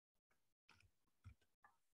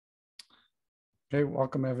Okay,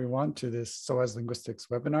 welcome everyone to this SOAS Linguistics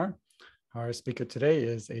webinar. Our speaker today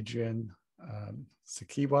is Adrienne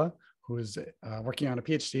Tsikewa, who is working on a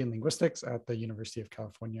PhD in linguistics at the University of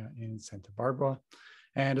California in Santa Barbara,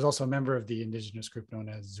 and is also a member of the indigenous group known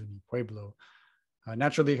as Zuni Pueblo.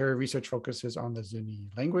 Naturally, her research focuses on the Zuni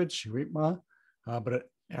language, Shiripma, but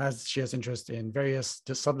as she has interest in various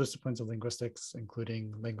subdisciplines of linguistics,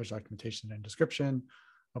 including language documentation and description,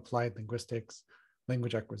 applied linguistics,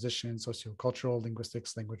 language acquisition, sociocultural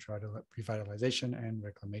linguistics, language revitalization, and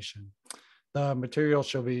reclamation. The material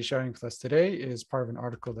she'll be sharing with us today is part of an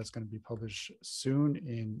article that's going to be published soon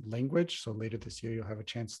in Language. So later this year, you'll have a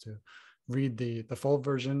chance to read the full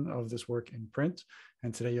version of this work in print.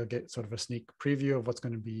 And today you'll get sort of a sneak preview of what's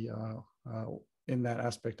going to be in that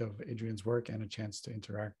aspect of Adrienne's work and a chance to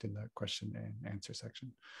interact in the question and answer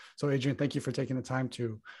section. So Adrienne, thank you for taking the time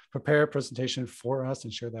to prepare a presentation for us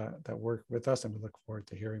and share that work with us. And we look forward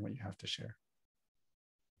to hearing what you have to share.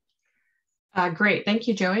 Great, thank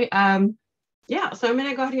you, Joey. Yeah, so I'm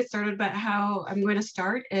gonna go ahead and get started, but how I'm going to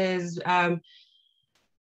start is, well,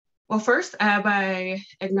 first by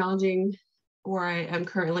acknowledging where I am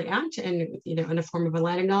currently at and, in a form of a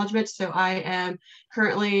land acknowledgement. So I am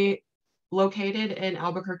currently located in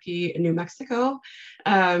Albuquerque, New Mexico.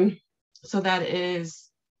 So that is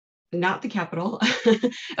not the capital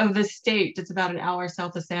of the state. It's about an hour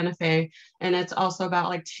south of Santa Fe. And it's also about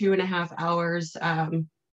like 2.5 hours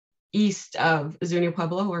east of Zuni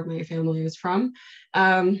Pueblo, where my family is from.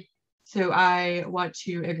 So I want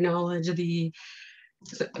to acknowledge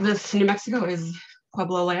this New Mexico is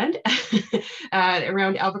Pueblo land.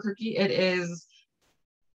 Around Albuquerque, it is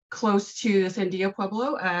close to the Sandia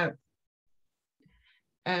Pueblo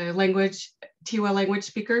Tiwa language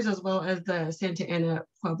speakers, as well as the Santa Ana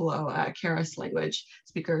Pueblo Keres language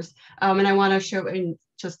speakers. And I want to show, and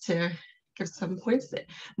just to give some points, that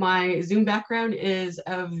my Zoom background is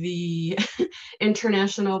of the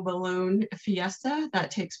International Balloon Fiesta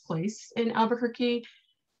that takes place in Albuquerque,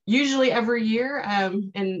 usually every year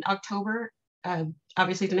in October.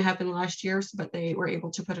 Obviously it didn't happen last year, but they were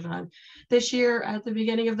able to put it on this year at the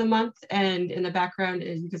beginning of the month. And in the background,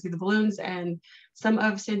 you can see the balloons and some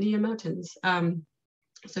of Sandia Mountains.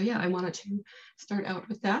 So yeah, I wanted to start out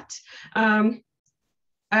with that. I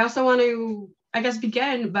also want to, I guess,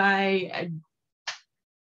 begin by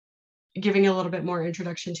giving a little bit more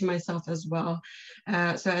introduction to myself as well.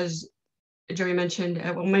 So as Joey mentioned,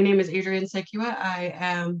 well, my name is Adrienne Tsikewa. I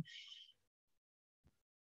am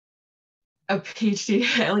a PhD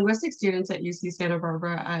linguistics student at UC Santa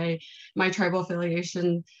Barbara. My tribal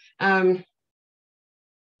affiliation, I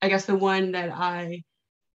guess the one that I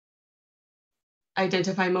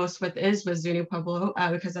identify most with is with Zuni Pueblo,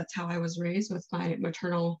 because that's how I was raised with my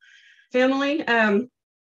maternal family. So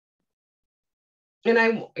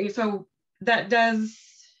that does,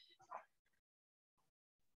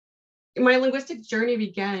 my linguistic journey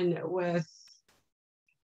began with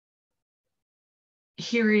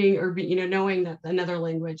hearing or knowing that another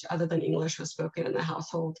language other than English was spoken in the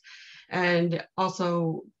household. And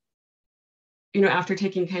also, after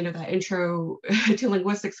taking kind of that intro to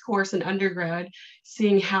linguistics course in undergrad,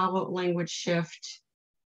 seeing how language shift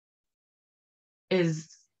is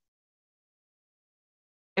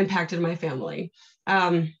impacted my family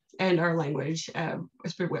and our language,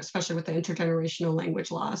 especially with the intergenerational language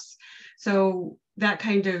loss. So that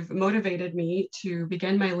kind of motivated me to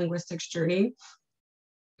begin my linguistics journey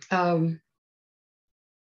as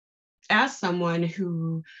someone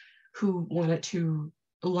who wanted to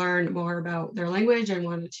learn more about their language and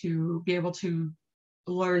wanted to be able to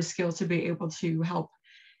learn skills to be able to help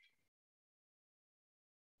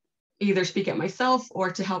either speak it myself or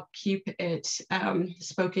to help keep it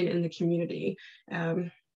spoken in the community.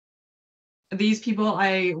 These people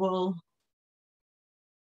I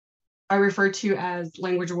refer to as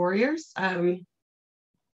language warriors.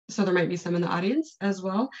 So there might be some in the audience as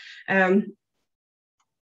well.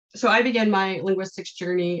 So I began my linguistics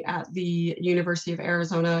journey at the University of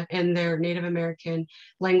Arizona in their Native American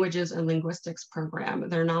Languages and Linguistics program,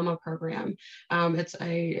 their NAMA program. It's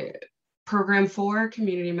a program for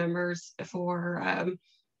community members who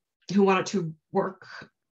wanted to work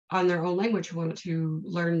on their own language, who wanted to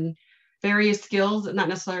learn various skills, not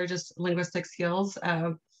necessarily just linguistic skills,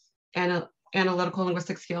 and analytical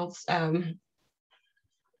linguistic skills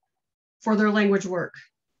for their language work.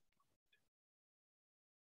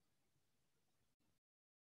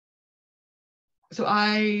 So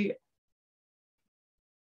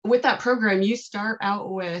with that program, you start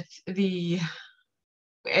out with the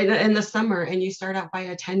in the summer, and you start out by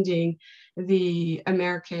attending the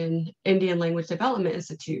American Indian Language Development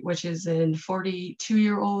Institute, which is a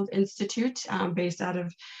 42-year-old institute based out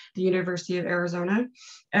of the University of Arizona.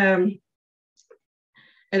 And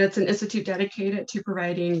it's an institute dedicated to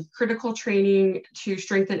providing critical training to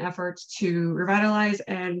strengthen efforts to revitalize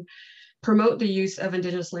and promote the use of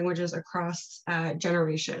Indigenous languages across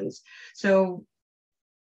generations. So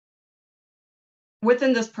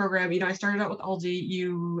within this program, I started out with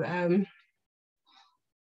IDIL.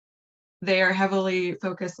 They are heavily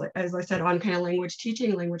focused, as I said, on kind of language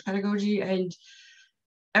teaching, language pedagogy, and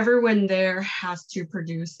everyone there has to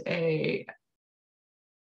produce a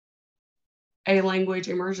language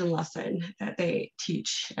immersion lesson that they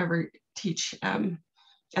teach at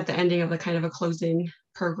the ending of the kind of a closing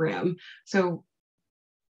program. So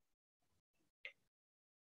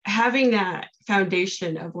having that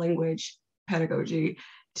foundation of language pedagogy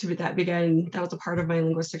that was a part of my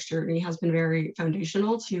linguistics journey, has been very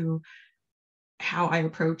foundational to how I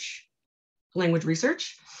approach language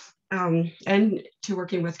research and to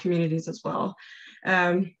working with communities as well.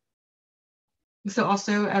 So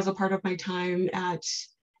also, as a part of my time at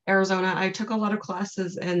Arizona, I took a lot of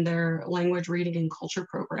classes in their language reading and culture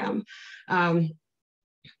program.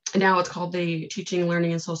 Now it's called the Teaching,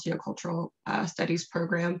 Learning, and Sociocultural Studies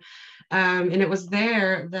program. And it was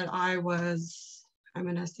there that I'm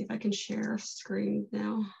gonna see if I can share screen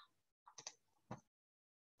now.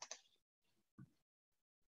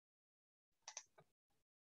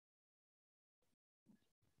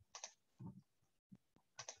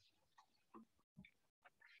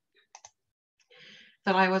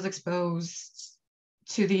 That I was exposed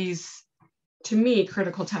to these, to me,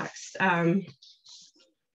 critical texts. That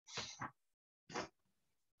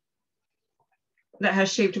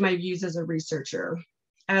has shaped my views as a researcher,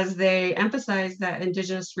 as they emphasize that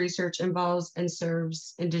Indigenous research involves and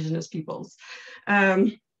serves Indigenous peoples. So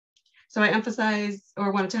I emphasize,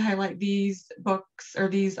 or wanted to highlight these books or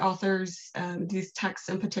these authors, these texts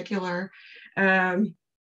in particular,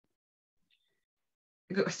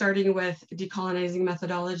 starting with Decolonizing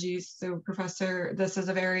Methodologies. So this is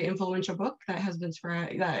a very influential book that has been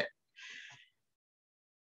spread, that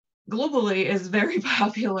globally is very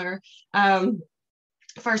popular.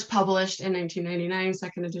 First published in 1999,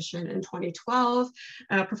 second edition in 2012.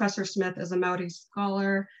 Professor Smith is a Maori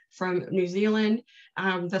scholar from New Zealand.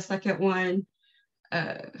 The second one,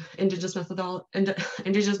 Indigenous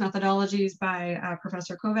Methodologies by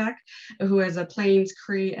Professor Kovach, who is a Plains,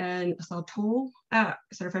 Cree, and Saulteaux,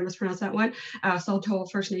 sorry if I mispronounced that one, Saulteaux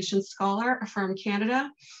First Nations scholar from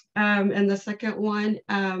Canada. And the second one,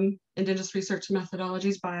 Indigenous Research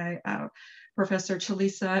Methodologies by Professor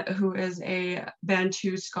Chilisa, who is a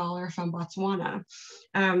Bantu scholar from Botswana.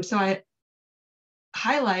 So I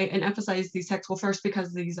highlight and emphasize these texts, well, first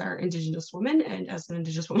because these are Indigenous women, and as an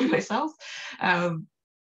Indigenous woman myself,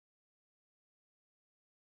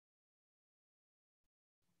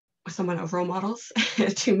 somewhat of role models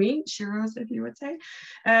to me, sheroes, if you would say.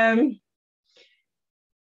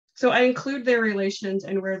 So I include their relations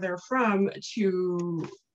and where they're from to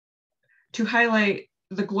highlight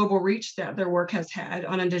the global reach that their work has had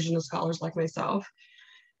on Indigenous scholars like myself.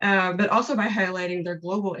 But also by highlighting their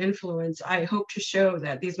global influence, I hope to show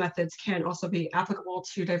that these methods can also be applicable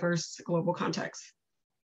to diverse global contexts.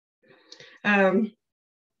 So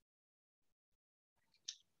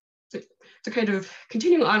kind of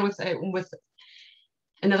continuing on with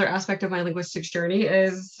another aspect of my linguistics journey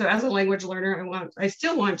is, so as a language learner, I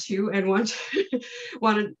still want to and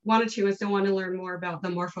still want to learn more about the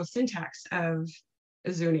morphosyntax of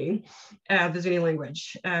Zuni, the Zuni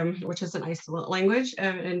language, which is an isolate language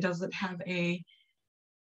and doesn't have a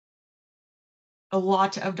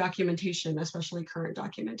lot of documentation, especially current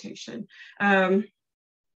documentation. And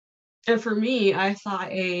for me, I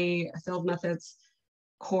thought a field methods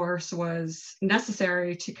course was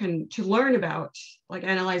necessary to learn about like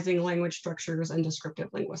analyzing language structures and descriptive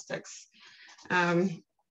linguistics.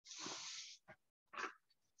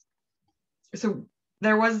 So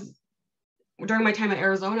during my time at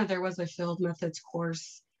Arizona, there was a field methods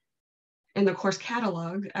course in the course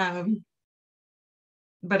catalog,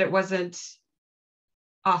 but it wasn't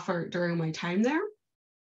offered during my time there.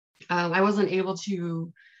 I wasn't able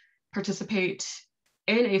to participate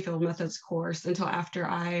in a field methods course until after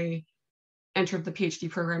I entered the PhD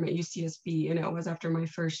program at UCSB, and it was after my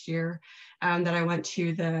first year that I went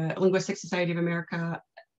to the Linguistic Society of America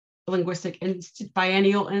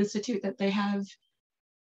Biennial Institute that they have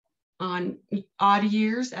on odd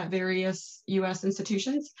years at various US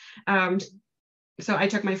institutions. So I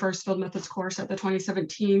took my first field methods course at the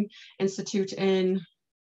 2017 Institute in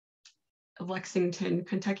Lexington,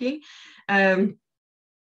 Kentucky. And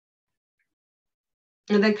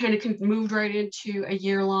then kind of moved right into a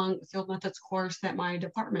year-long field methods course that my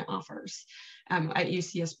department offers at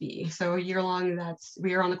UCSB. So a year-long,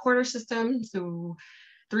 we are on the quarter system. So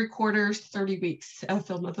 3 quarters, 30 weeks of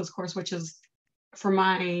field methods course, which is, for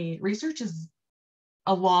my research, is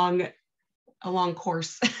a long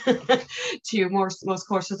course. To most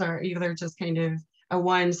courses are either just kind of a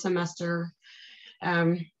 1 semester.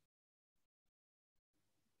 Yeah,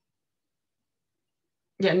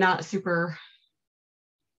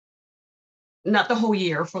 not the whole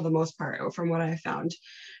year for the most part, from what I found.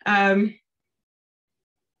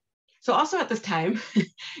 So also at this time,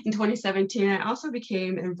 in 2017, I also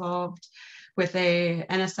became involved with a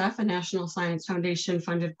NSF, a National Science Foundation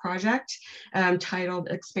funded project titled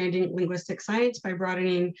Expanding Linguistic Science by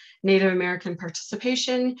Broadening Native American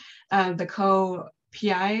Participation. The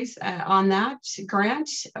co-PIs on that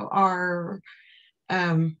grant are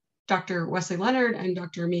Dr. Wesley Leonard and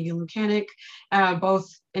Dr. Megan Lukanik, both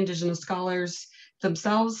Indigenous scholars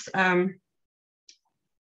themselves.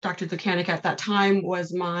 Dr. Lukanik at that time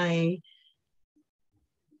was my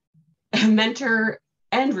mentor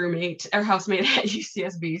and roommate or housemate at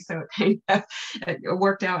UCSB, so it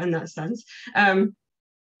worked out in that sense. And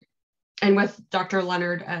with Dr.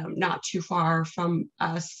 Leonard, not too far from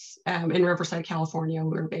us in Riverside, California.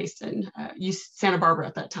 We were based in Santa Barbara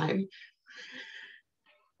at that time.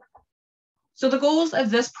 So the goals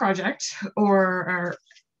of this project are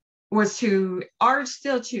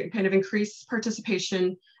still to kind of increase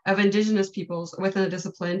participation of Indigenous peoples within the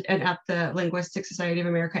discipline and at the Linguistic Society of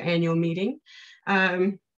America annual meeting,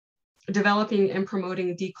 developing and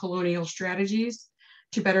promoting decolonial strategies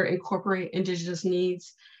to better incorporate Indigenous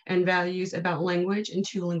needs and values about language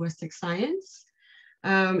into linguistic science,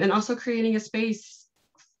 and also creating a space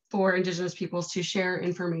for Indigenous peoples to share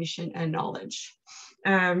information and knowledge.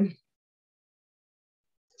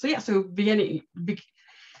 So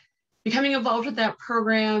becoming involved with that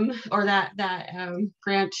program or that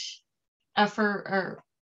grant effort or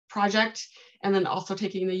project, and then also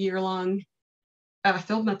taking the year-long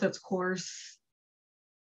field methods course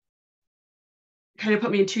kind of put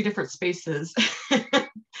me in 2 different spaces,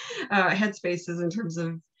 headspaces in terms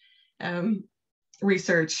of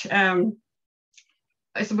research. But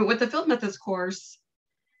with the field methods course,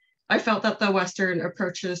 I felt that the Western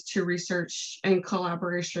approaches to research and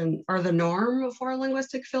collaboration are the norm for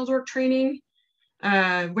linguistic fieldwork training,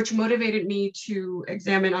 which motivated me to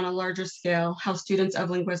examine on a larger scale how students of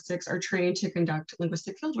linguistics are trained to conduct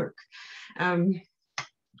linguistic fieldwork.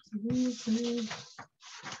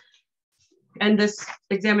 And this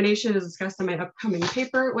examination is discussed in my upcoming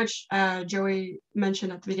paper, which Joey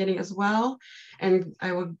mentioned at the beginning as well. And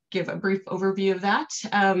I will give a brief overview of that.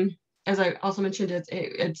 As I also mentioned,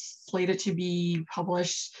 it's slated to be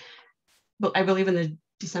published, but I believe in the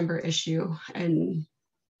December issue, and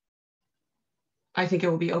I think it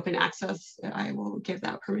will be open access. I will give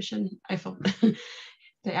that permission, I feel,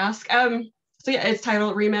 to ask. So yeah, it's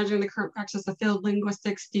titled Reimagining the Current Praxis of Field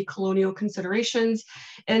Linguistics, Decolonial Considerations.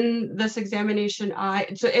 In this examination,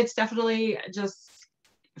 so it's definitely just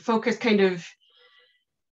focused kind of,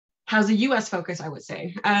 has a US focus, I would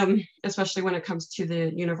say, especially when it comes to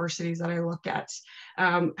the universities that I looked at.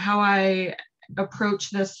 How I approach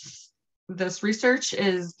this research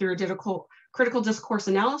is through a critical discourse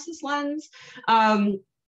analysis lens, in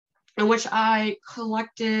which I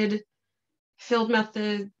collected field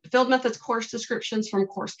methods course descriptions from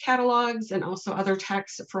course catalogs and also other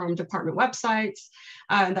texts from department websites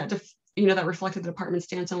that reflected the department's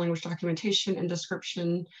stance on language documentation and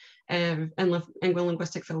description and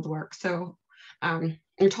linguistic fieldwork. So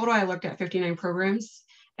in total, I looked at 59 programs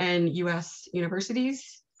in US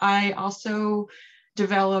universities. I also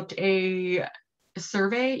developed a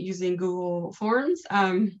survey using Google Forms,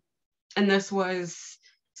 and this was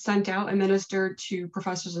sent out, administered to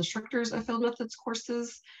professors, instructors of field methods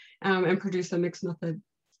courses, and produced a mixed method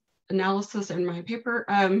analysis in my paper.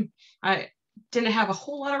 I didn't have a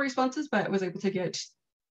whole lot of responses, but was able to get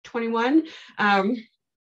 21.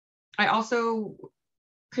 I also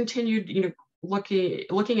continued,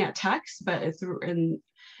 looking at text, but in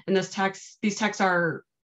this text, these texts are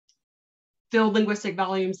field linguistic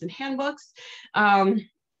volumes and handbooks. I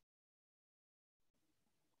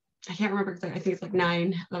can't remember exactly, I think it's like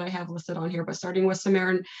 9 that I have listed on here, but starting with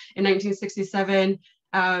Samaritan in 1967,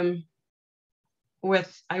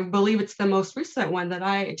 with, I believe it's the most recent one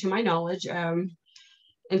that to my knowledge, in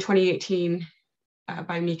 2018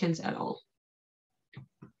 by Meekins et al.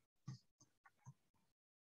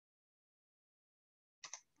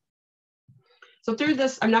 So through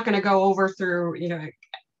this, I'm not going to go over through,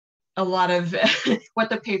 a lot of what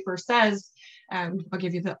the paper says. I'll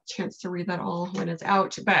give you the chance to read that all when it's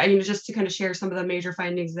out, but just to kind of share some of the major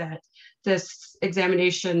findings that this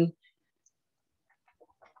examination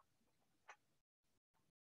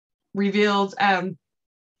revealed,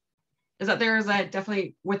 is that there is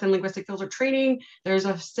definitely within linguistic filter training, there's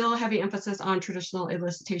a still heavy emphasis on traditional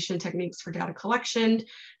elicitation techniques for data collection.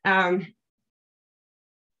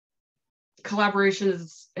 Collaboration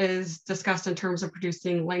is discussed in terms of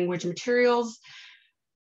producing language materials.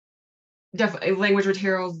 Definitely language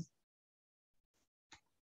materials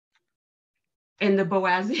in the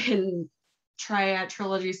Boasian triad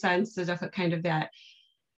trilogy sense, is definitely kind of that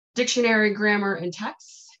dictionary, grammar, and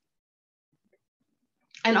text.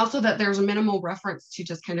 And also that there's a minimal reference to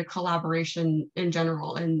just kind of collaboration in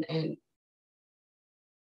general and in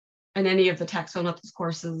any of the text on these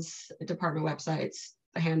courses, department websites,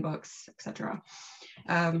 the handbooks, etc.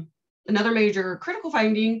 Another major critical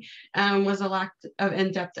finding was a lack of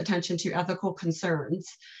in-depth attention to ethical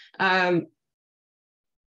concerns. And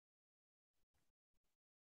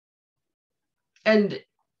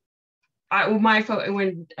my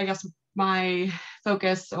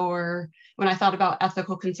focus, or when I thought about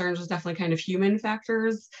ethical concerns, was definitely kind of human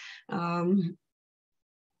factors. And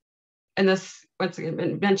this, once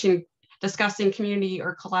again, mentioning discussing community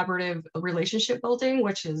or collaborative relationship building,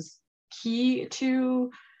 which is key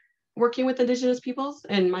to working with Indigenous peoples,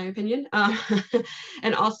 in my opinion.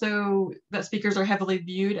 And also that speakers are heavily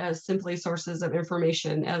viewed as simply sources of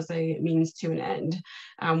information as a means to an end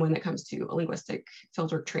when it comes to linguistic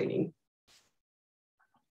filter training.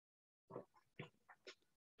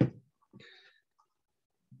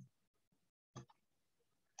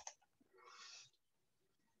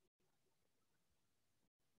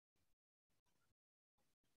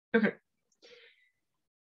 Okay.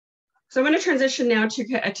 So I'm going to transition now to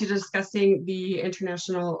discussing the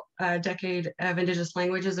International Decade of Indigenous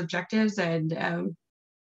Languages objectives, and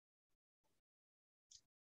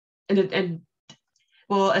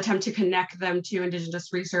we'll attempt to connect them to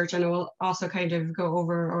Indigenous research, and we'll also kind of go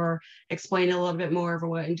over or explain a little bit more of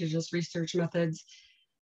what Indigenous research methods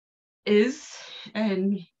is,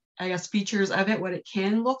 and I guess features of it, what it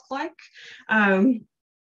can look like.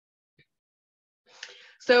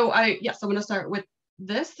 So I'm going to start with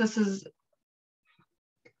this. This is,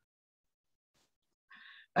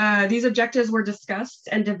 these objectives were discussed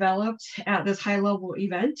and developed at this high-level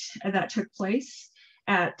event that took place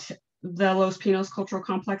at the Los Pinos Cultural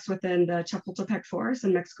Complex within the Chapultepec Forest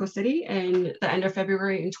in Mexico City in the end of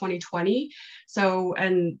February in 2020. So,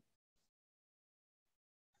 and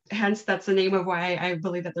hence that's the name of why I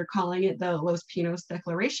believe that they're calling it the Los Pinos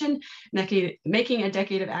Declaration, making a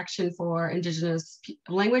decade of action for Indigenous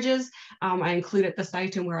languages. I included the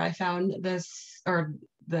site and where I found this, or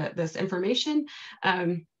this information.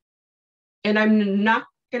 And I'm not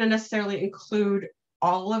going to necessarily include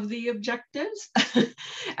all of the objectives.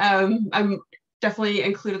 I'm definitely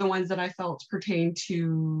included the ones that I felt pertain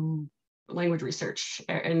to language research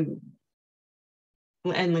and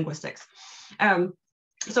linguistics.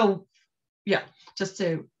 So yeah, just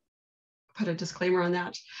to put a disclaimer on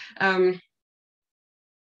that.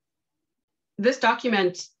 This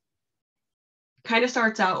document kind of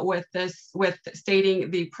starts out with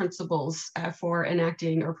stating the principles for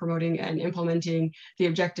enacting or promoting and implementing the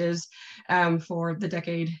objectives for the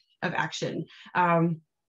decade of action. So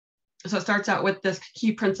it starts out with this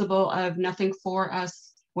key principle of nothing for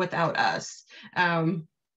us without us.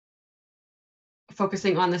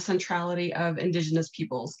 Focusing on the centrality of Indigenous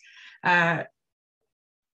peoples. So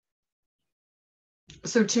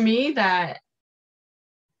to me,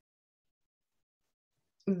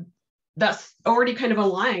 that's already kind of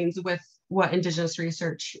aligns with what Indigenous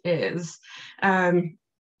research is. And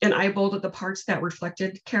I bolded the parts that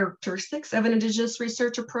reflected characteristics of an Indigenous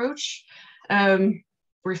research approach,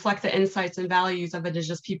 reflect the insights and values of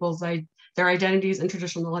Indigenous peoples, their identities and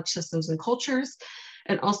traditional knowledge systems and cultures,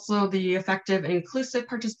 and also the effective and inclusive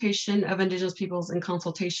participation of Indigenous peoples in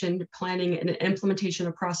consultation, planning, and implementation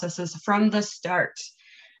of processes from the start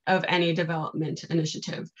of any development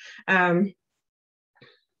initiative.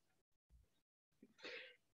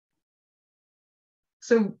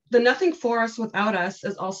 So the nothing for us without us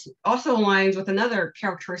is also aligns with another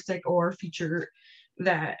characteristic or feature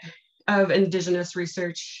of Indigenous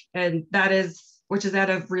research, and which is that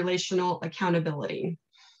of relational accountability.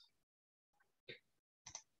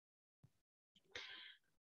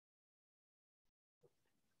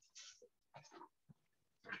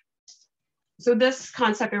 So this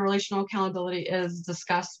concept of relational accountability is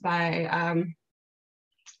discussed by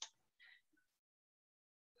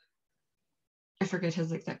I forget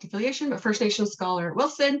his exact affiliation, but First Nations scholar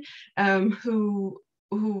Wilson, who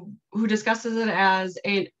discusses it as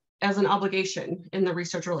an obligation in the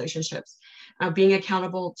research relationships, being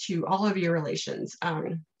accountable to all of your relations.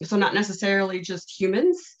 So not necessarily just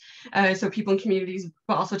humans, so people in communities,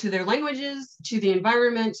 but also to their languages, to the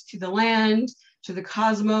environment, to the land, to the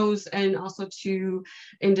cosmos, and also to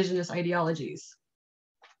Indigenous ideologies.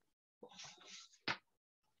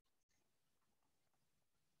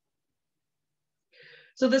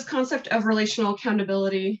 So this concept of relational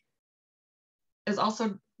accountability is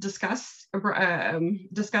also discussed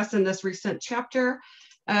in this recent chapter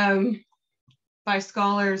by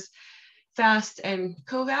scholars Fast and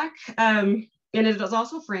Kovach, and it is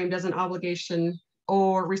also framed as an obligation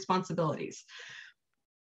or responsibilities.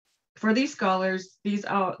 For these scholars, this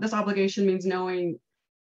obligation means knowing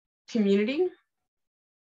community,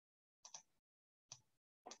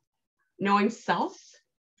 knowing self,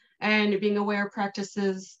 and being aware of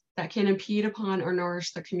practices that can impede upon or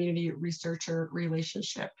nourish the community researcher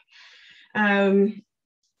relationship. So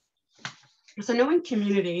knowing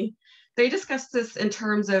community, they discuss this in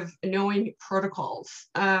terms of knowing protocols,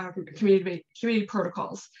 community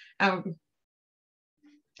protocols,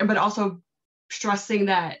 but also stressing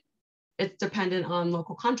that it's dependent on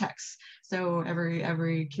local context. So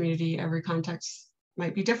every community, every context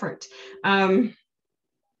might be different.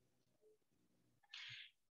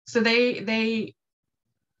 So they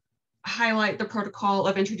highlight the protocol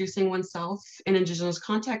of introducing oneself in Indigenous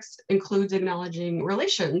context includes acknowledging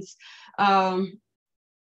relations. So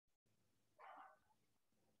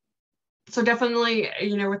definitely,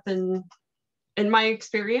 in my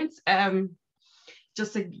experience,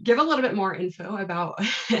 just to give a little bit more info about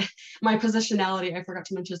my positionality, I forgot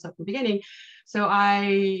to mention this at the beginning. So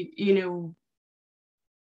I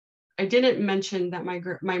didn't mention that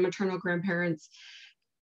my maternal grandparents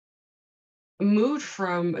moved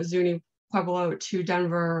from Zuni, Pueblo to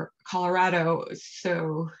Denver, Colorado.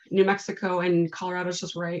 So New Mexico and Colorado is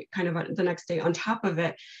just right kind of the next day on top of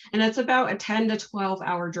it. And it's about a 10 to 12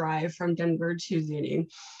 hour drive from Denver to Zuni.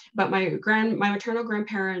 But my maternal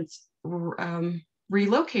grandparents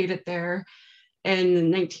relocated there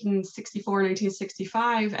in 1964,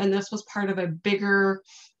 1965. And this was part of a bigger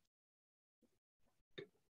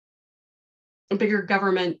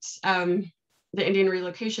government, the Indian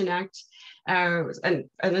Relocation Act, and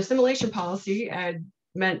an assimilation policy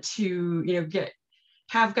meant to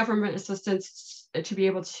have government assistance to be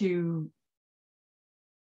able to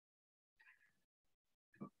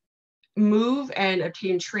move and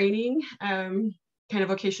obtain training, kind of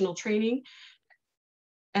vocational training,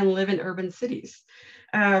 and live in urban cities.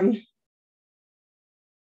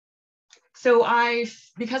 So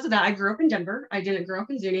because of that, I grew up in Denver. I didn't grow up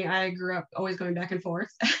in Zuni. I grew up always going back and forth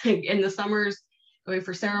in the summers, going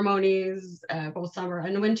for ceremonies, both summer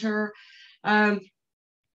and winter. So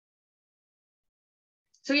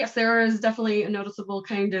yes, there is definitely a noticeable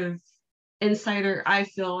kind of insider, I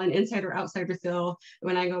feel, an insider-outsider feel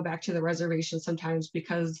when I go back to the reservation sometimes,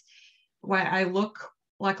 because why I look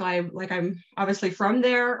like I'm obviously from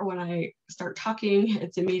there, or when I start talking,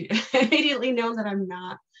 it's immediately known that I'm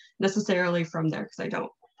not necessarily from there because I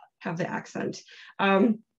don't have the accent.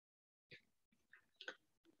 And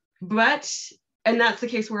that's the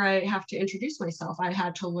case where I have to introduce myself. I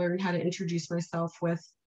had to learn how to introduce myself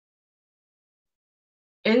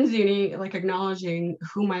in Zuni, like acknowledging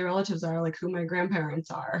who my relatives are, like who my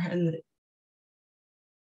grandparents are.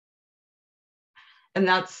 And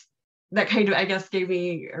that kind of, I guess, gave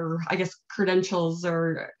me, or I guess credentials,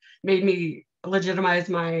 or made me legitimize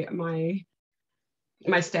my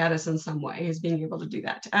status in some way, is being able to do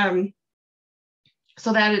that.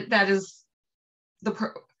 So that is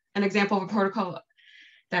an example of a protocol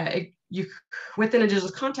that within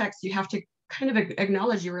Indigenous context, you have to kind of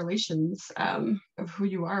acknowledge your relations of who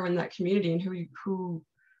you are in that community and who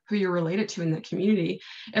you're related to in that community.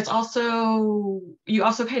 It's also, you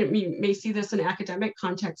also kind of may see this in academic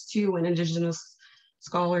context too, when Indigenous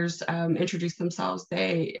scholars introduce themselves.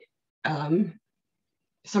 They will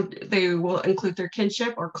include their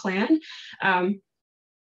kinship or clan,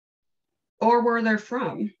 or where they're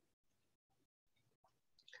from.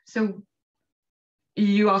 So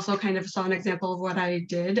you also kind of saw an example of what I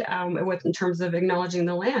did in terms of acknowledging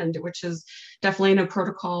the land, which is definitely in a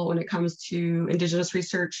protocol when it comes to Indigenous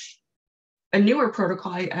research, a newer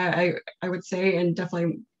protocol, I would say, in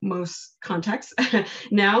definitely most contexts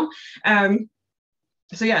now.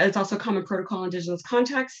 So yeah, it's also a common protocol in Indigenous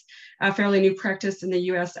context, a fairly new practice in the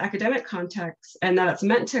US academic context, and that it's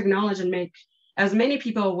meant to acknowledge and make as many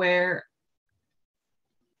people aware,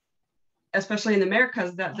 especially in the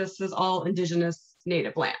Americas, that this is all Indigenous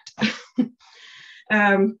native land.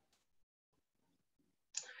 So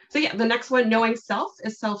yeah, the next one, knowing self,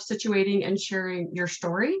 is self-situating and sharing your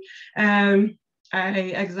story. I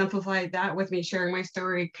exemplified that with me sharing my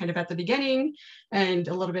story kind of at the beginning and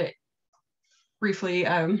a little bit briefly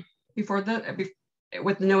with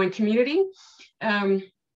the knowing community, to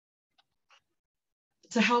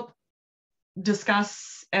help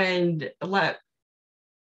discuss and let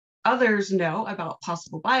others know about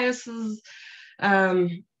possible biases.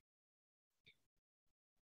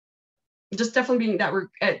 Just definitely being that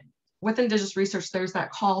with Indigenous research, there's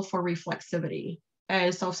that call for reflexivity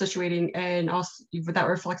and self-situating, and also that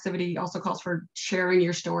reflexivity also calls for sharing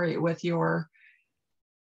your story with your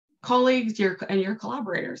colleagues and your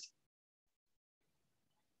collaborators.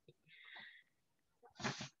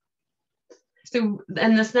 So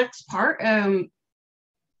in this next part of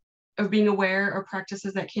being aware of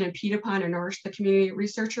practices that can impede upon or nourish the community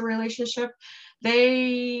researcher relationship,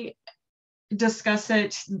 they discuss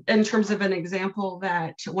it in terms of an example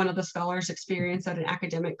that one of the scholars experienced at an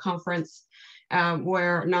academic conference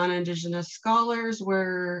where non-Indigenous scholars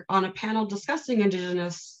were on a panel discussing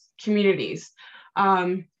Indigenous communities.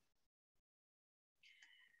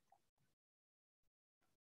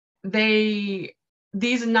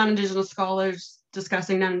 These non-Indigenous scholars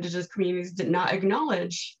discussing non-Indigenous communities did not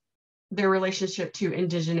acknowledge their relationship to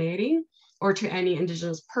indigeneity or to any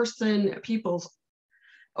Indigenous person, peoples,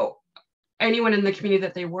 anyone in the community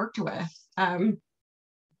that they worked with.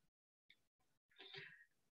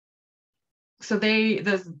 So I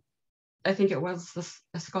think it was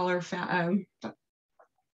a scholar,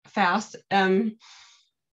 Fast,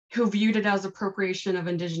 who viewed it as appropriation of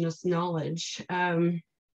Indigenous knowledge,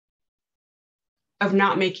 of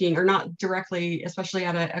not making, or not directly, especially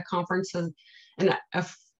at a conference, and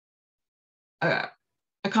a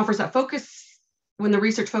conference that when the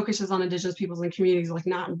research focuses on Indigenous peoples and communities, like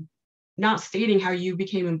not stating how you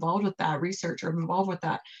became involved with that research or involved with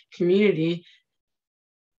that community.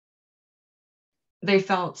 They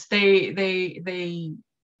felt viewed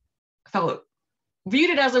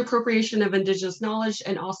it as appropriation of Indigenous knowledge,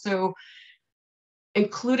 and also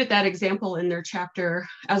included that example in their chapter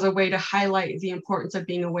as a way to highlight the importance of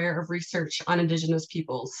being aware of research on Indigenous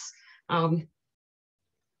peoples.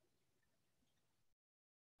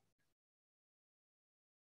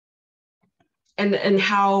 And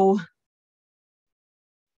how,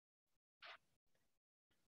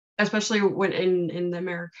 especially when in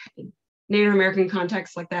the Native American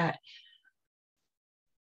context like that,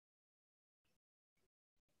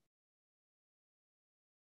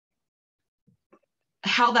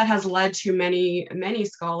 how that has led to many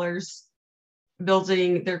scholars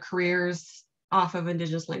building their careers off of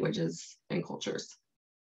Indigenous languages and cultures.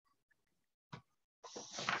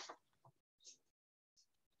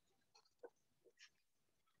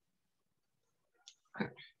 Okay.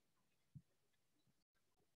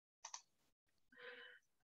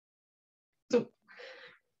 So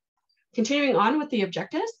continuing on with the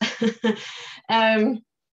objectives,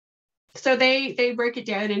 so they break it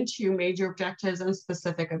down into major objectives and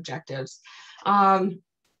specific objectives.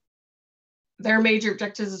 Their major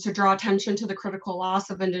objectives is to draw attention to the critical loss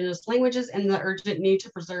of Indigenous languages and the urgent need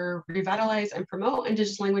to preserve, revitalize, and promote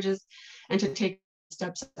Indigenous languages, and to take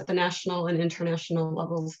steps at the national and international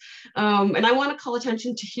levels. And I want to call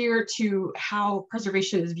attention to how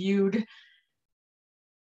preservation is viewed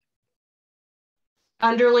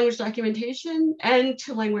under language documentation and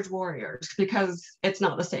to language warriors, because it's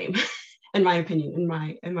not the same. In my opinion,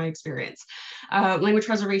 in my experience. Language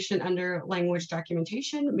preservation under language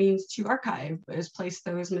documentation means to archive, is place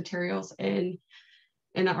those materials in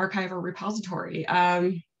an archive or repository,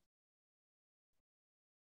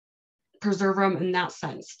 preserve them in that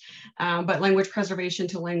sense. But language preservation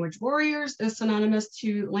to language warriors is synonymous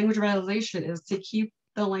to language revitalization, is to keep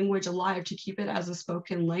the language alive, to keep it as a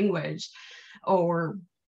spoken language, or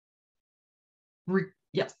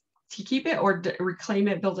to keep it or reclaim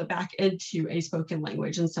it, build it back into a spoken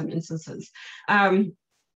language in some instances.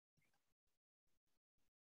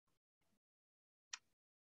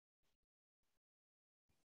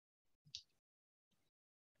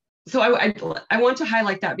 So I want to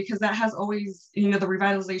highlight that, because that has always, the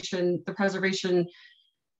revitalization, the preservation,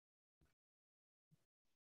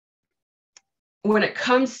 when it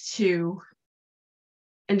comes to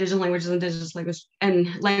Indigenous language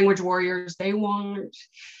and language warriors,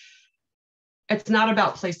 it's not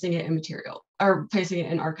about placing it in material or placing it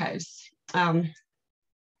in archives. Yeah.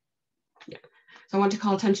 So I want to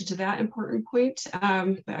call attention to that important point,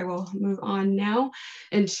 but I will move on now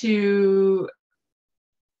into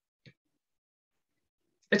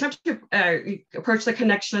attempt to approach the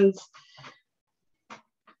connections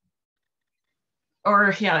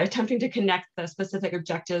or yeah, attempting to connect the specific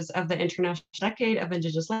objectives of the International Decade of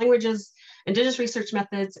Indigenous Languages, Indigenous Research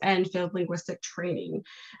Methods, and Field Linguistic Training.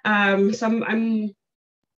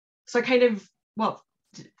 So I kind of, well,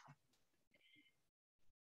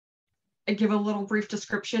 I give a little brief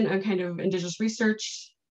description on kind of Indigenous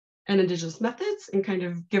research and Indigenous methods, and kind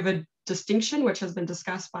of give a distinction, which has been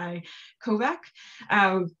discussed by Kovach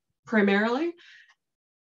primarily,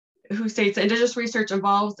 who states Indigenous research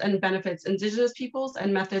involves and benefits Indigenous peoples,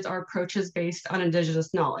 and methods are approaches based on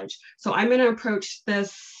Indigenous knowledge. So I'm going to approach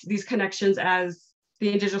these connections as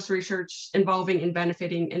the Indigenous research involving and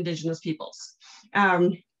benefiting Indigenous peoples.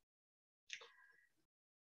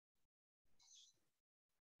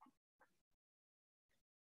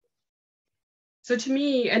 So to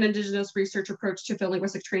me, an Indigenous research approach to field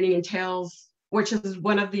linguistic training entails, which is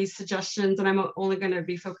one of these suggestions, and I'm only going to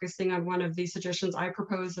be focusing on one of these suggestions I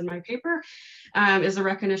propose in my paper, is a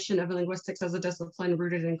recognition of linguistics as a discipline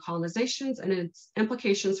rooted in colonizations and its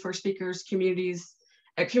implications for speakers, communities,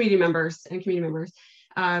 community members.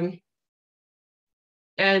 And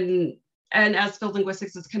as field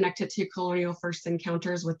linguistics is connected to colonial first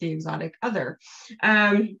encounters with the exotic other.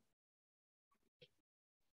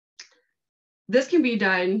 This can be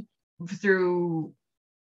done through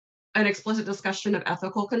an explicit discussion of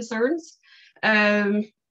ethical concerns. As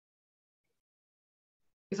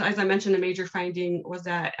I mentioned, a major finding was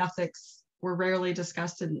that ethics were rarely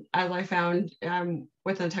discussed, and as I found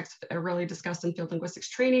within the text, really discussed in field linguistics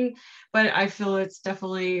training, but I feel it's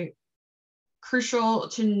definitely crucial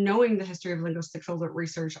to knowing the history of linguistic field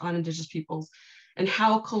research on Indigenous peoples and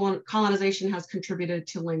how colonization has contributed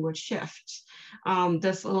to language shift.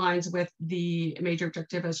 This aligns with the major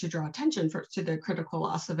objective as to draw attention to the critical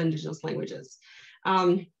loss of Indigenous languages.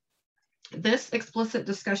 This explicit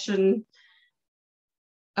discussion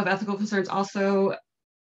of ethical concerns also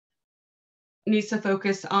needs to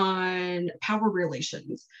focus on power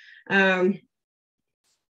relations.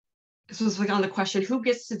 Specifically on the question, who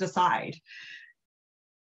gets to decide?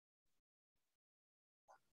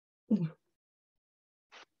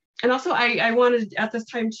 And also I wanted at this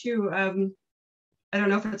time too, I don't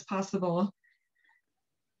know if it's possible,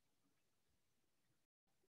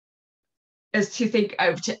 is to think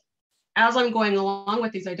of, as I'm going along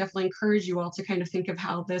with these, I definitely encourage you all to kind of think of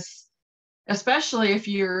how this, especially if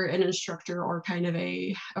you're an instructor or kind of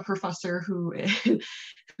a professor who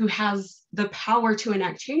has the power to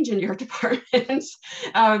enact change in your department,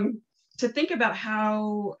 to think about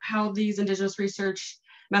how these Indigenous research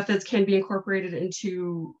methods can be incorporated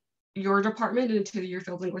into your department, into your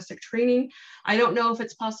field linguistic training. I don't know if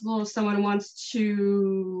it's possible if someone wants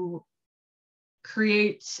to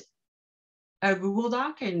create a Google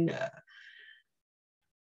Doc and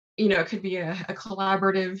it could be a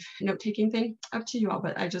collaborative note-taking thing, up to you all,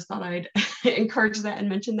 but I just thought I'd encourage that and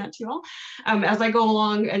mention that to you all as I go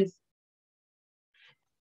along. And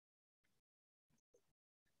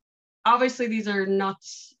obviously these are not,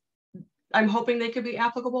 I'm hoping they could be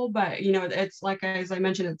applicable, but it's like, as I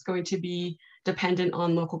mentioned, it's going to be dependent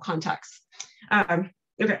on local context.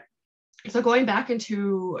 Okay, so going back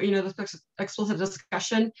into this explicit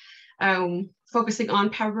discussion, focusing on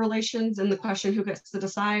power relations and the question who gets to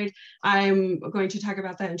decide, I'm going to talk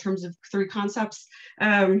about that in terms of 3 concepts: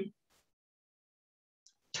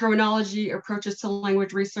 terminology, approaches to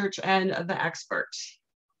language research, and the expert.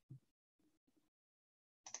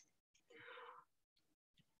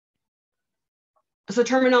 So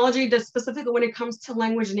terminology, specifically when it comes to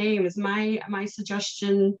language names, my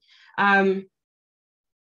suggestion, or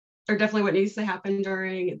definitely what needs to happen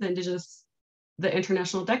during the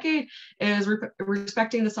International Decade, is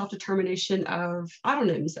respecting the self-determination of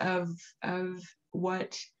autonyms, of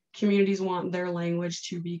what communities want their language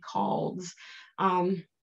to be called.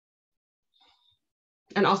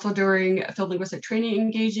 And also during field linguistic training,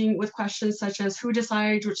 engaging with questions such as who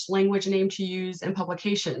decides which language name to use in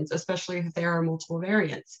publications, especially if there are multiple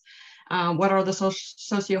variants. What are the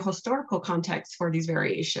socio-historical contexts for these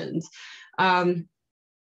variations? A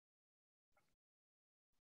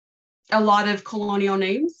lot of colonial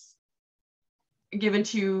names given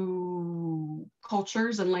to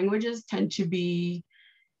cultures and languages tend to be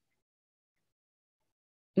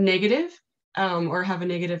negative or have a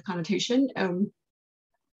negative connotation.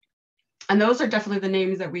 And those are definitely the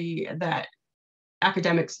names that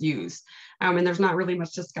academics use. And there's not really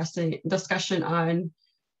much discussion on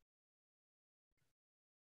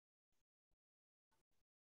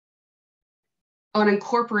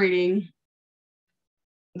incorporating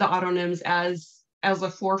the autonyms as a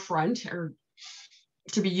forefront, or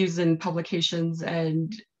to be used in publications,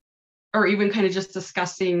 or even kind of just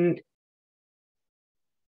discussing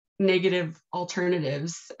negative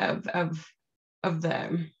alternatives of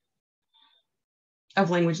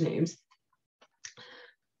language names.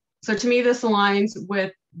 So to me, this aligns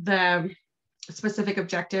with the specific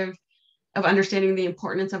objective of understanding the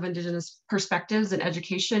importance of Indigenous perspectives in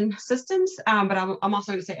education systems, but I'm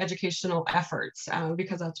also going to say educational efforts,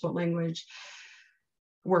 because that's what language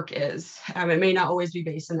work is. It may not always be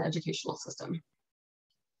based in the educational system.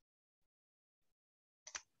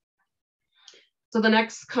 So the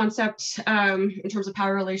next concept in terms of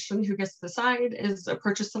power relation, who gets to decide, is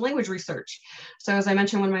approaches to language research. So as I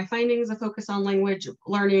mentioned, one of my findings, a focus on language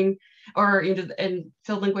learning, or in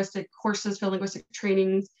field linguistic courses, field linguistic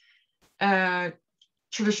trainings,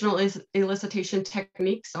 traditional elicitation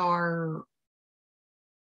techniques are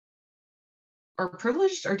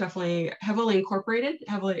privileged, are definitely heavily incorporated,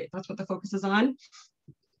 that's what the focus is on.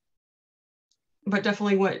 But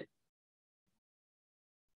definitely what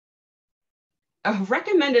a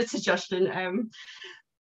recommended suggestion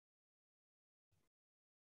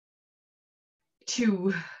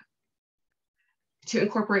to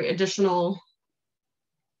incorporate additional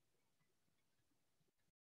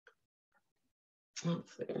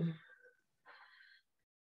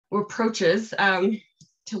approaches to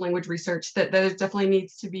language research, that there definitely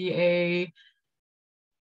needs to be a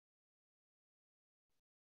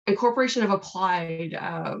incorporation of applied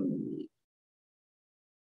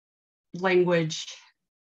language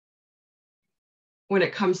when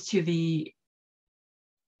it comes to the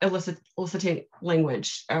eliciting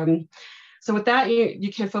language. So with that,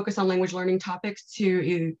 you can focus on language learning topics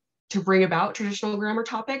to bring about traditional grammar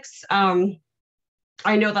topics. I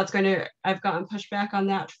know I've gotten pushback on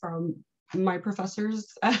that from my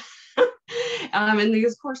professors in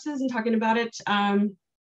these courses and talking about it. But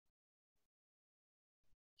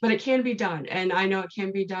it can be done. And I know it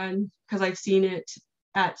can be done because I've seen it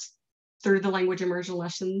through the language immersion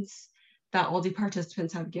lessons that all the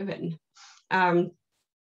participants have given. And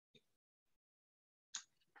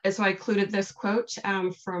so I included this quote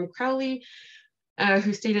from Crowley,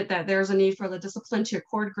 who stated that there's a need for the discipline to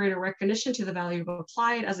accord greater recognition to the value of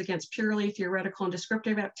applied as against purely theoretical and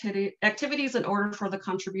descriptive activities in order for the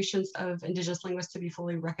contributions of Indigenous linguists to be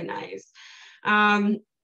fully recognized.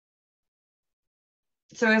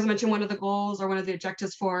 So as I mentioned, one of the goals or one of the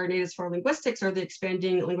objectives for Natives for Linguistics are the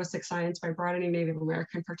expanding linguistic science by broadening Native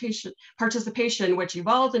American participation, which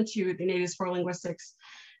evolved into the Natives for Linguistics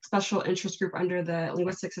special interest group under the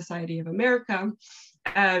Linguistic Society of America.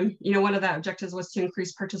 One of the objectives was to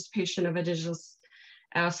increase participation of Indigenous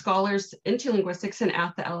scholars into linguistics and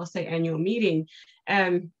at the LSA annual meeting.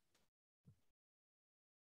 In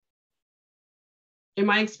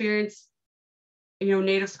my experience,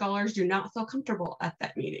 Native scholars do not feel comfortable at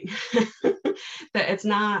that meeting. That it's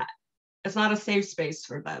not a safe space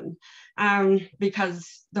for them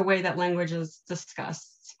because the way that language is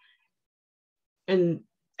discussed. And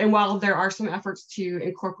while there are some efforts to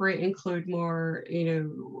include more,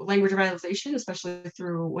 language revitalization, especially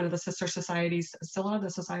through one of the sister societies, SILA,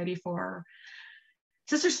 the Sister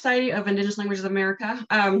Society of Indigenous Languages of America,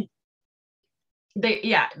 the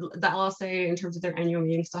LSA in terms of their annual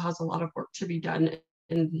meeting still has a lot of work to be done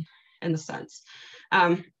in the sense.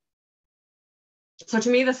 So to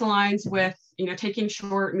me, this aligns with, taking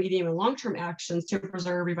short, medium, and long-term actions to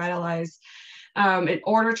preserve, revitalize, in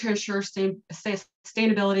order to ensure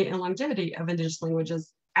sustainability and longevity of Indigenous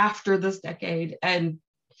languages after this decade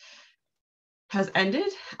has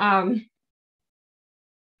ended. And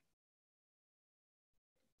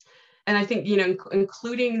I think,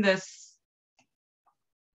 including this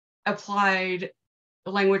applied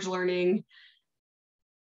language learning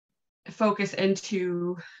focus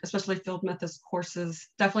into especially field methods courses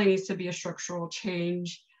definitely needs to be a structural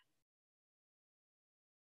change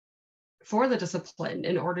for the discipline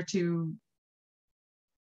in order to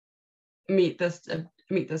meet this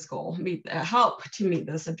goal, help to meet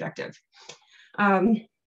this objective. So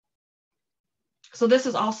this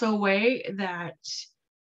is also a way that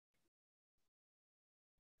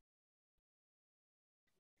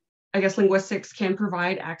linguistics can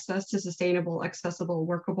provide access to sustainable, accessible,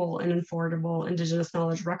 workable, and affordable Indigenous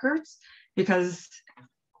knowledge records, because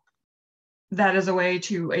that is a way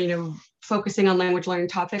to, focusing on language learning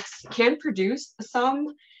topics can produce some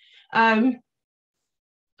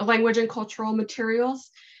language and cultural materials,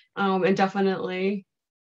 and definitely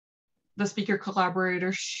the speaker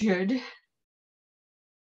collaborator should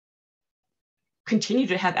continue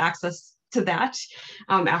to have access to that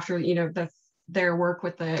after, their work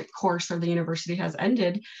with the course or the university has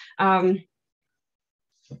ended. Definitely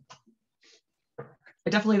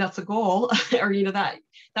that's a goal, or that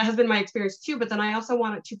that has been my experience too. But then I also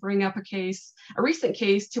wanted to bring up a recent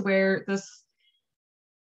case to where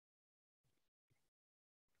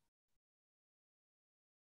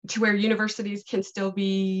universities can still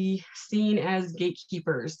be seen as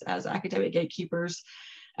gatekeepers, as academic gatekeepers,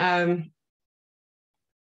 and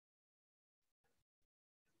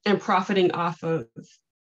profiting off of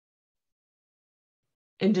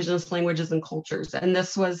Indigenous languages and cultures. And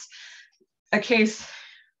this was a case,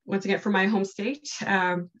 once again, from my home state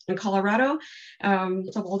in Colorado.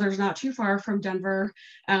 So Boulder's not too far from Denver.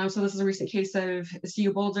 So this is a recent case of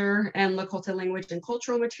CU Boulder and Lakota language and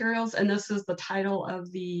cultural materials. And this is the title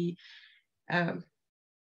of the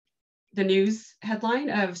news headline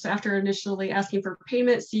of, so after initially asking for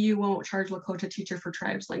payment, CU won't charge Lakota teacher for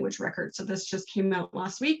tribes language records. So this just came out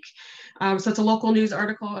last week. So it's a local news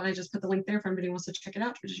article, and I just put the link there if anybody wants to check it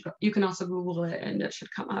out. You can also Google it and it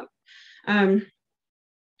should come up.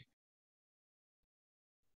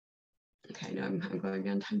 Okay, no, I'm going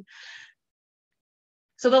on time.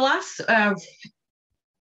 So the last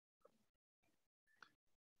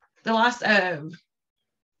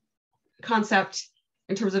concept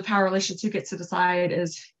in terms of power relations, who gets to decide,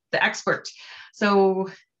 is the expert.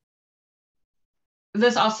 So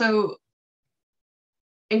this also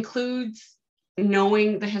includes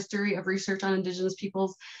knowing the history of research on Indigenous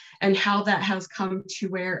peoples and how that has come to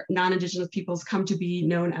where non-Indigenous peoples come to be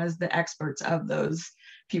known as the experts of those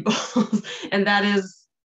peoples. And that is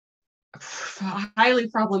highly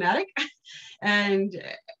problematic. And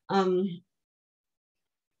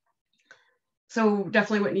so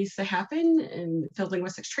definitely what needs to happen in field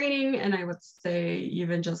linguistics training, and I would say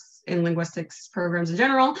even just in linguistics programs in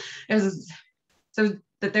general, is so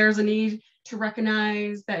that there's a need to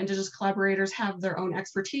recognize that Indigenous collaborators have their own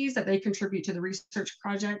expertise that they contribute to the research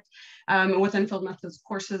project within field methods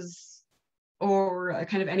courses, or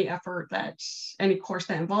kind of any course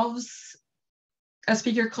that involves a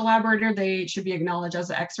speaker collaborator. They should be acknowledged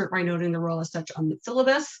as an expert by noting the role as such on the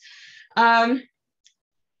syllabus.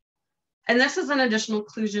 And this is an additional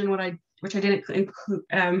inclusion, which I didn't include,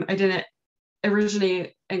 I didn't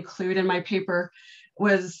originally include in my paper,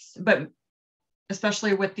 but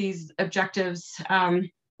especially with these objectives,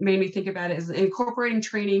 made me think about it, is incorporating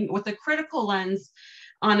training with a critical lens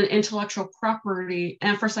on an intellectual property,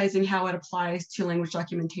 emphasizing how it applies to language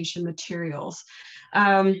documentation materials.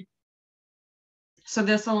 So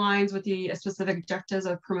this aligns with the specific objectives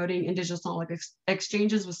of promoting Indigenous knowledge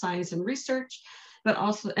exchanges with science and research, but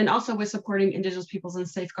also with supporting Indigenous peoples and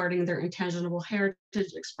safeguarding their intangible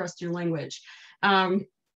heritage expressed through language.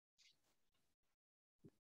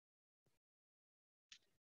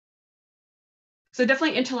 So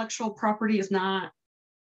definitely intellectual property is not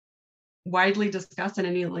widely discussed in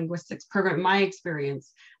any linguistics program, in my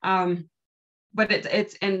experience, but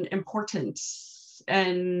it's an important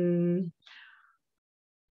and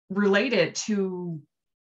related to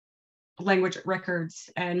language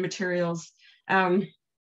records and materials, and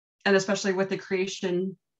especially with the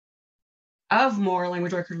creation of more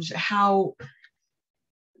language records, how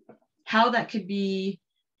that could be,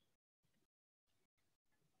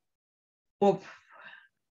 well,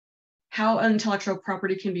 how intellectual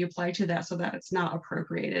property can be applied to that so that it's not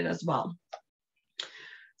appropriated as well.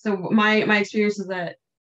 So my experience is that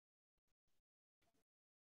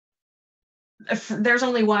there's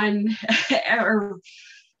only one or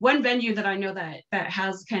one venue that I know that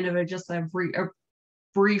has kind of just a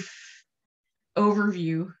brief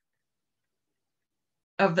overview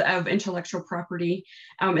of intellectual property,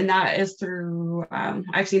 and that is through,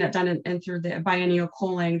 I've seen it done through the biennial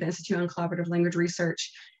COLANG, the Institute on Collaborative Language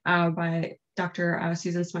Research, by Dr.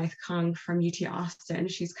 Susan Smythe-Kong from UT Austin.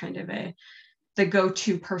 She's kind of the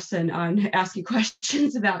go-to person on asking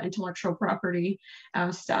questions about intellectual property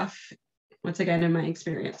stuff, once again, in my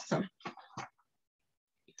experience. So,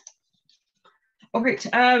 oh, great. So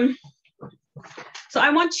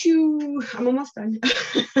I'm almost done.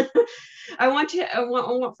 I want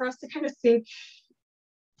for us to kind of think,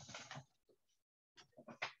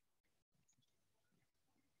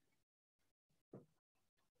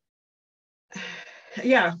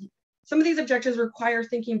 yeah, some of these objectives require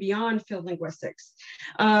thinking beyond field linguistics.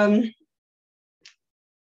 And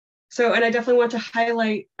I definitely want to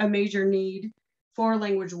highlight a major need for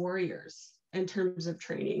language warriors in terms of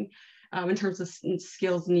training, in terms of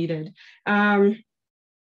skills needed.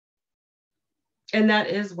 And that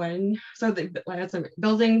is building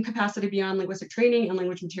capacity beyond linguistic training and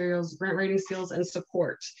language materials, grant writing skills, and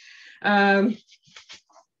support.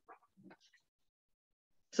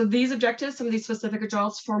 So these objectives, some of these specific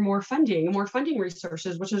results for more funding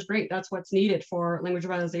resources, which is great. That's what's needed for language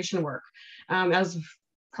revitalization work. As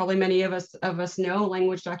probably many of us know,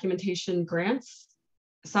 language documentation grants,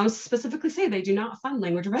 some specifically say they do not fund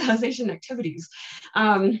language revitalization activities.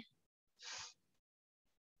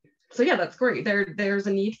 So yeah, that's great. There's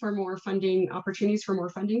a need for more funding opportunities, for more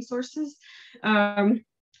funding sources. And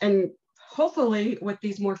hopefully with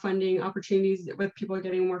these more funding opportunities, with people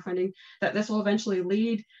getting more funding, that this will eventually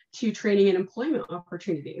lead to training and employment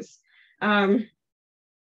opportunities.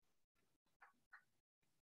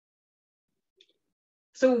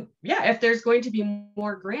 So yeah, if there's going to be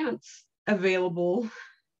more grants available,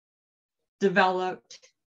 developed,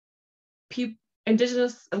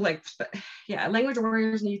 Indigenous, language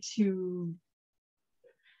warriors need to,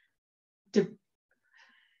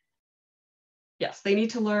 they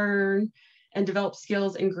need to learn and develop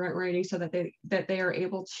skills in grant writing so that they are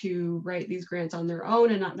able to write these grants on their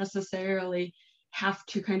own and not necessarily have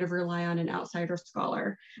to kind of rely on an outsider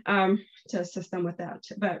scholar to assist them with that.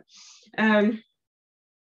 But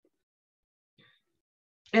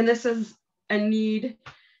and this is a need,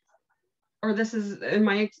 or this is in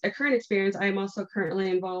my current experience. I am also currently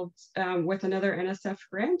involved with another NSF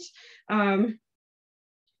grant,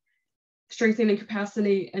 strengthening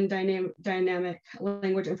capacity and dynamic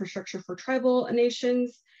language infrastructure for tribal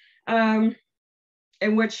nations, in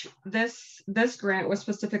which this grant was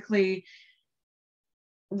specifically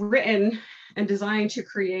written and designed to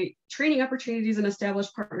create training opportunities and establish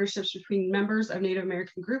partnerships between members of Native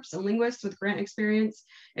American groups and linguists with grant experience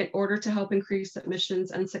in order to help increase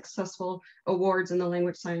submissions and successful awards in the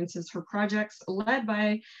language sciences for projects led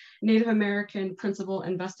by Native American principal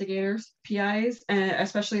investigators, PIs, and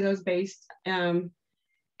especially those based in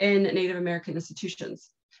Native American institutions.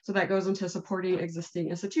 So that goes into supporting existing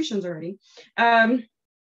institutions already.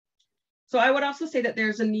 So I would also say that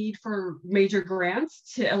there's a need for major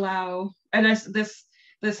grants to allow, and this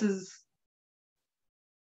is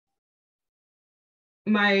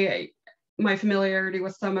my familiarity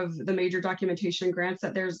with some of the major documentation grants,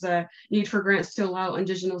 that there's a need for grants to allow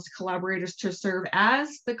Indigenous collaborators to serve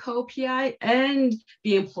as the co-PI and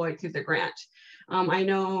be employed through the grant. I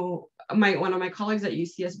know one of my colleagues at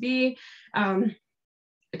UCSB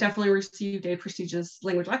definitely received a prestigious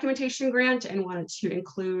language documentation grant and wanted to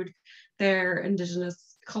include their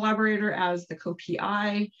Indigenous collaborator as the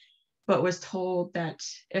co-PI, but was told that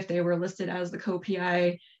if they were listed as the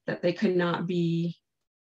co-PI, that they could not be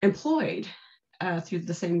employed through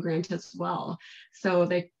the same grant as well. So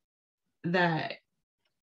that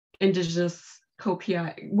Indigenous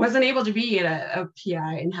co-PI wasn't able to be a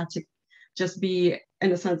PI and had to just be,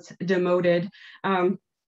 in a sense, demoted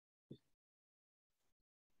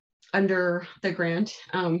under the grant,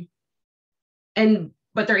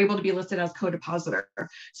 but they're able to be listed as co-depositor.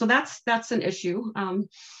 So that's an issue.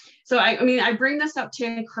 So I bring this up to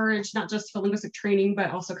encourage not just for linguistic training,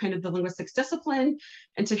 but also kind of the linguistics discipline,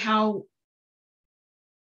 and to how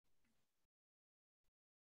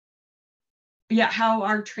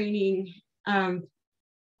our training can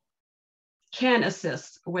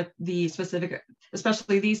assist with the specific,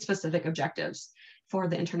 especially these specific objectives for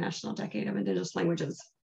the International Decade of Indigenous Languages.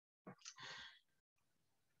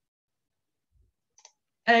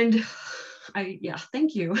 And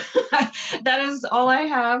thank you. That is all I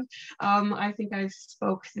have. I think I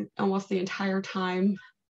spoke almost the entire time.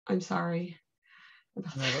 I'm sorry. No,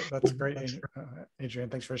 that's great, Adrienne.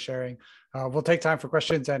 Thanks for sharing. We'll take time for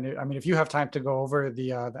questions, and if you have time to go over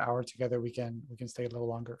the hour together, we can stay a little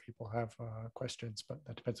longer if people have questions, but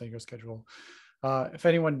that depends on your schedule. If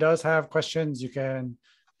anyone does have questions, you can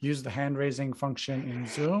use the hand raising function in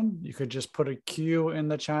Zoom. You could just put a Q in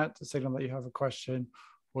the chat to signal that you have a question,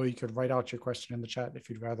 or you could write out your question in the chat if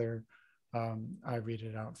you'd rather I read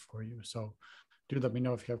it out for you. So do let me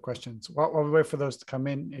know if you have questions. While we wait for those to come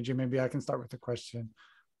in, Adrienne, maybe I can start with a question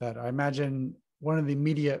that I imagine one of the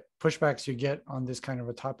immediate pushbacks you get on this kind of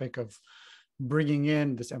a topic of bringing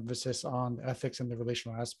in this emphasis on the ethics and the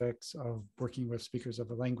relational aspects of working with speakers of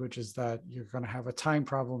the language is that you're going to have a time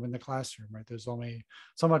problem in the classroom, right? There's only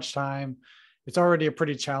so much time. It's already a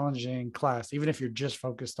pretty challenging class, even if you're just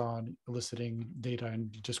focused on eliciting data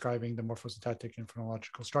and describing the morphosyntactic and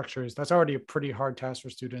phonological structures. That's already a pretty hard task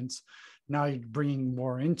for students. Now you're bringing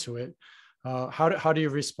more into it. How do you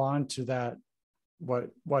respond to that?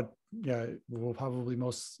 What will probably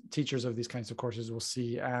most teachers of these kinds of courses will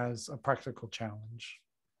see as a practical challenge?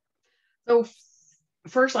 So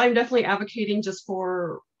first, I'm definitely advocating just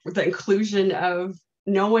for the inclusion of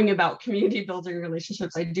knowing about community building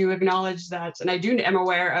relationships. I do acknowledge that, and am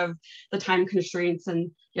aware of the time constraints. And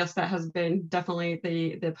yes, that has been definitely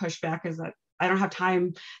the pushback, is that I don't have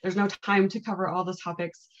time. There's no time to cover all the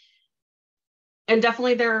topics. And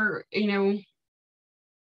definitely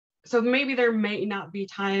so maybe there may not be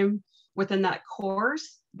time within that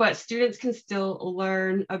course, but students can still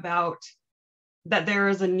learn about that there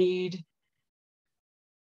is a need,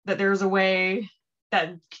 that there's a way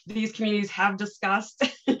that these communities have discussed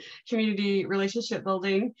community relationship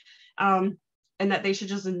building, and that they should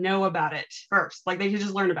just know about it first. Like they should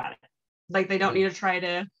just learn about it. Like they don't need to try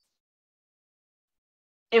to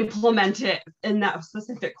implement it in that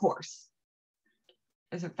specific course,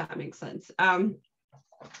 as if that makes sense.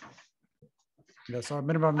 Yeah, so at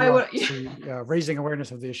minimum, raising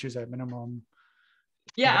awareness of the issues at minimum.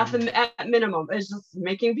 Yeah, at minimum, it's just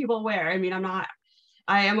making people aware. I mean, I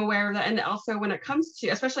am aware of that. And also when it comes to,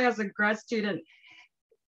 especially as a grad student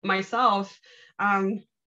myself, some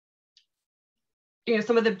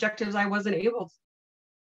of the objectives I wasn't able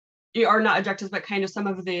to, or not objectives, but kind of some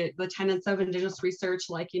of the tenets of Indigenous research,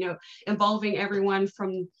 like, involving everyone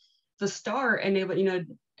from the start and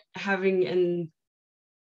having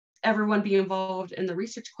everyone be involved in the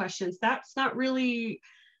research questions. That's not really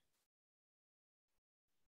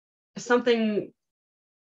something,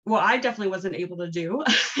 well, I definitely wasn't able to do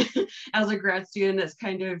as a grad student. It's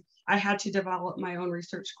kind of, I had to develop my own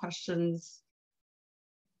research questions,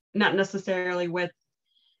 not necessarily with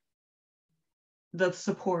the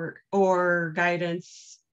support or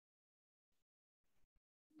guidance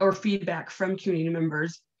or feedback from community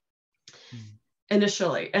members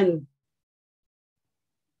initially. And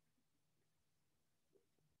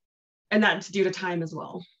that's due to time as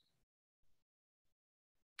well.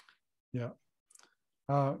 Yeah.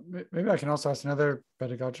 Maybe I can also ask another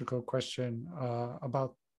pedagogical question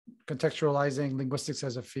about contextualizing linguistics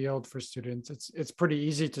as a field for students. It's pretty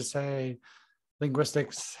easy to say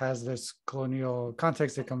linguistics has this colonial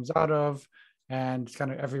context it comes out of, and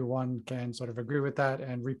kind of everyone can sort of agree with that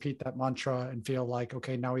and repeat that mantra and feel like,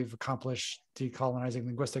 okay, now we've accomplished decolonizing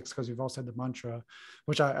linguistics because we've all said the mantra,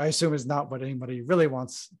 which I assume is not what anybody really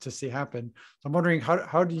wants to see happen. So I'm wondering,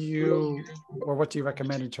 how do you, or what do you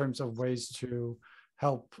recommend in terms of ways to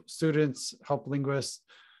help students, help linguists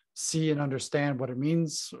see and understand what it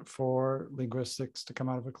means for linguistics to come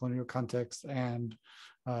out of a colonial context, and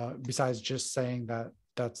besides just saying that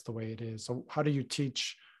that's the way it is? So how do you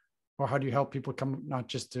teach, or how do you help people come not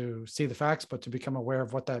just to see the facts, but to become aware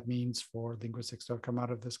of what that means for linguistics to have come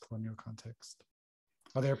out of this colonial context?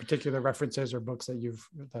 Are there particular references or books that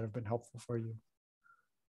have been helpful for you?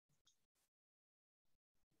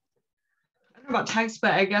 I don't know about text,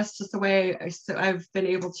 but I guess just the way I've been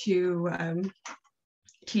able to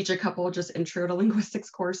teach a couple just intro to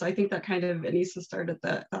linguistics course. I think that kind of, it needs to start at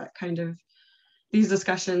that kind of, these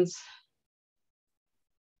discussions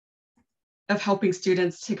of helping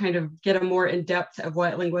students to kind of get a more in-depth of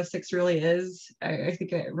what linguistics really is. I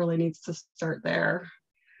think it really needs to start there.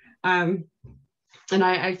 And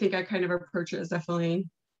I think I kind of approach it as definitely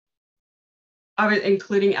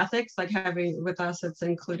including ethics, like having with us, it's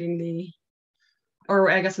including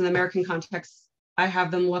or I guess in the American context, I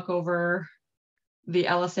have them look over the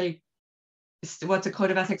LSA, what's a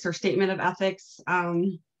code of ethics or statement of ethics.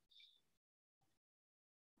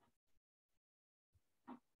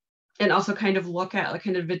 And also kind of look at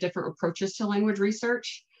kind of the different approaches to language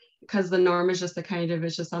research, because the norm is just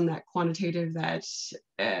it's just on that quantitative, that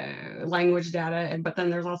language data, but then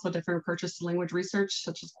there's also different approaches to language research,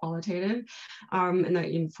 such as qualitative, and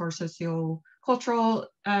that for socio-cultural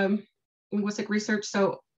linguistic research.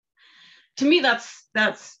 So to me,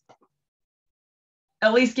 that's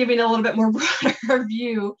at least giving a little bit more broader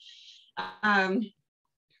view. And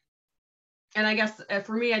I guess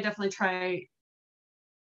for me, I definitely try,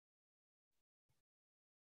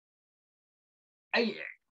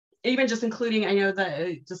 even just including, I know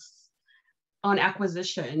that just on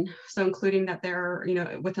acquisition, so including that there are,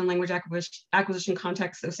 within language acquisition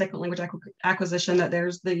context of second language acquisition, that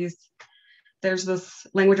there's this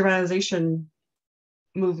language revitalization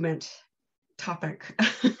movement topic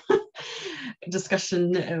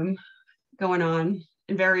discussion going on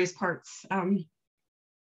in various parts of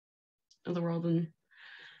the world. And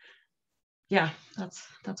yeah,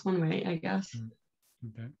 that's one way, I guess.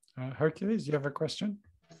 Okay. Hercules, you have a question?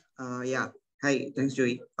 Yeah. Hi, thanks,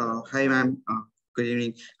 Joey. Hi, ma'am. Good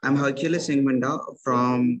evening. I'm Hercules Singmanda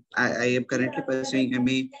from, I am currently pursuing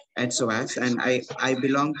MA at SOAS, and I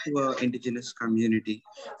belong to an Indigenous community.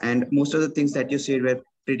 And most of the things that you said were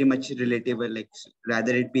pretty much relatable, like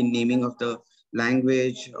rather it be naming of the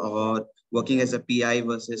language or working as a PI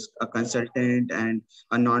versus a consultant and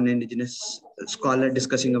a non-Indigenous scholar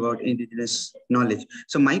discussing about Indigenous knowledge.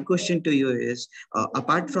 So my question to you is,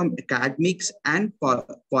 apart from academics and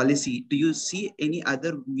policy, do you see any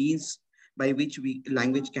other means by which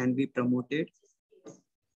language can be promoted?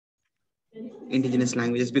 indigenous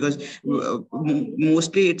languages, because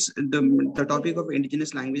mostly it's the topic of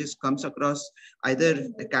indigenous languages comes across either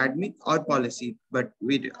academic or policy, but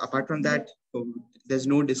apart from that, there's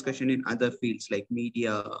no discussion in other fields like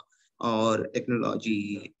media or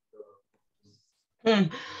technology. To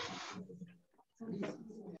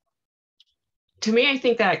me, I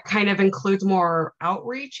think that kind of includes more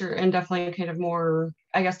outreach and definitely kind of more,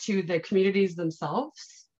 I guess, to the communities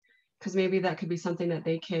themselves, because maybe that could be something that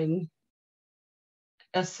they can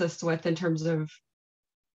assist with in terms of,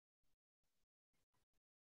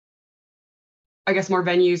 I guess, more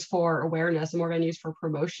venues for awareness and more venues for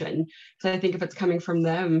promotion. So I think if it's coming from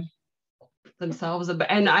them themselves,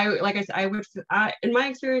 and like I said, in my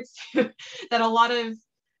experience, that a lot of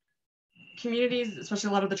communities, especially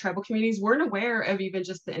a lot of the tribal communities, weren't aware of even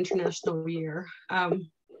just the International Year.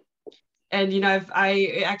 And, you know,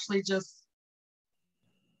 I actually just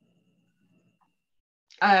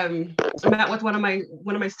met with one of my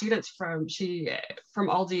students from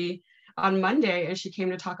Aldi on Monday, and she came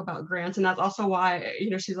to talk about grants, and that's also why, you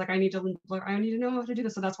know, she's like, I need to know how to do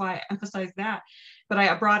this, so that's why I emphasized that. But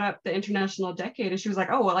I brought up the International Decade, and she was like,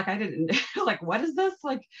 oh, well, like I didn't like, what is this,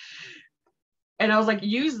 like? And I was like,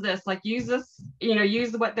 use this, you know,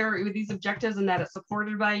 use what these objectives, and that it's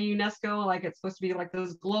supported by UNESCO, like it's supposed to be like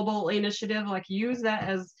this global initiative, like use that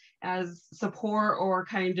as support or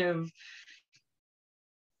kind of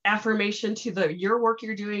affirmation to your work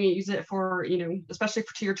you're doing, and use it for, you know, especially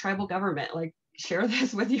to your tribal government, like share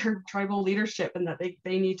this with your tribal leadership, and that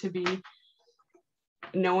they need to be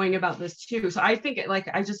knowing about this too. So I think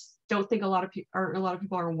I just don't think a lot of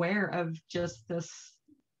people are aware of just this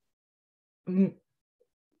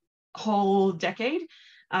whole decade,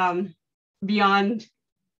 beyond,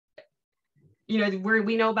 you know,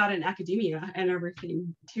 we know about it in academia and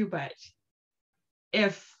everything too, but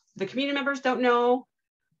if the community members don't know,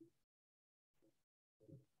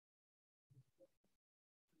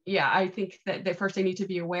 yeah, I think that first they need to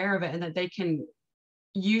be aware of it, and that they can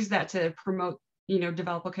use that to promote, you know,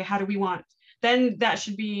 develop, okay, how do we want, then that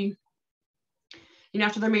should be, you know,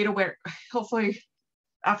 after they're made aware, hopefully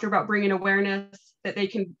after about bringing awareness, that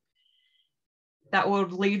will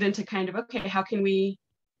lead into kind of, okay, how can we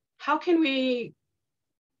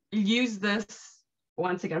use this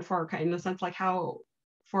once again for kind of, in the sense, like how,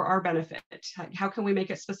 for our benefit, how can we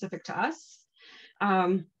make it specific to us?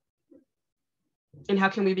 And how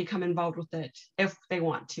can we become involved with it if they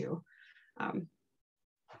want to?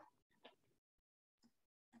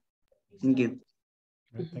 Thank you.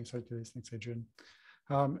 Thanks, Hercules. Thanks, Adrienne.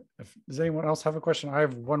 Does anyone else have a question? I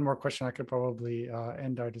have one more question I could probably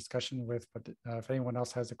end our discussion with, but if anyone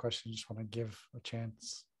else has a question, just want to give a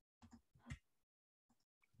chance.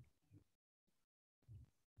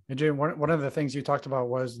 Adrienne, one of the things you talked about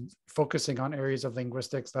was focusing on areas of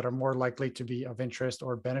linguistics that are more likely to be of interest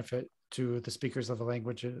or benefit to the speakers of the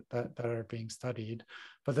language that are being studied.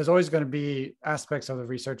 But there's always going to be aspects of the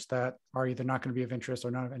research that are either not going to be of interest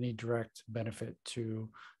or not of any direct benefit to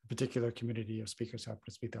a particular community of speakers who happen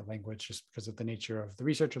to speak that language, just because of the nature of the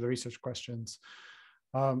research or the research questions.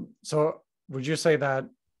 So would you say that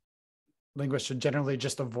linguists should generally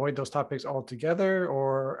just avoid those topics altogether,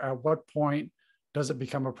 or at what point does it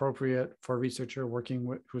become appropriate for a researcher working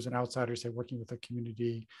with, who's an outsider, say working with a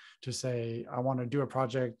community, to say, I want to do a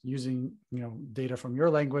project using, you know, data from your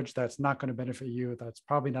language that's not going to benefit you, that's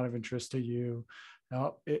probably not of interest to you?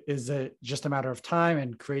 Now, is it just a matter of time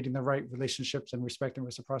and creating the right relationships and respect and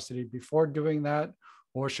reciprocity before doing that?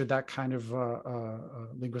 Or should that kind of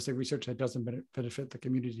linguistic research that doesn't benefit the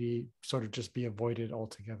community sort of just be avoided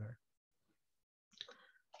altogether?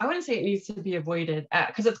 I wouldn't say it needs to be avoided,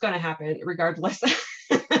 because it's going to happen regardless.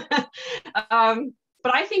 But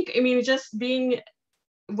I think, I mean, just being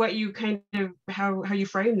what you kind of, how you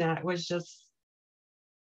frame that was just,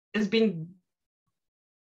 is being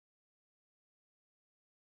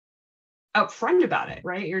upfront about it,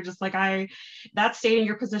 right? You're just like, that's stating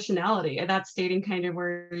your positionality, and that's stating kind of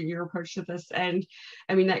where your approach to this. And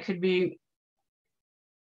I mean, that could be,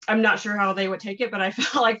 I'm not sure how they would take it, but I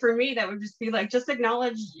feel like for me, that would just be like, just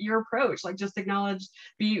acknowledge your approach, like just acknowledge,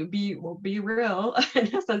 be real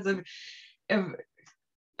in a sense of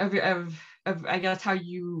I guess how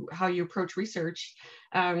you approach research.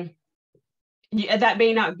 Yeah, that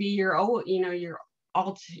may not be your your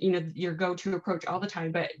go-to approach all the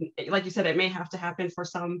time, but like you said, it may have to happen for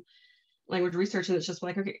some language research, and it's just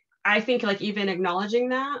like, okay, I think like even acknowledging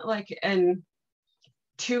that, like, and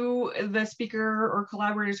to the speaker or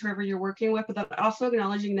collaborators, whoever you're working with, but then also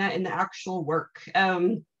acknowledging that in the actual work.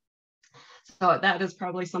 So that is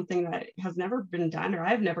probably something that has never been done, or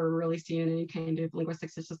I've never really seen in any kind of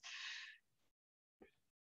linguistics. It's just,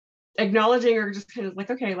 acknowledging or just kind of like,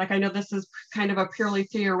 okay, like I know this is kind of a purely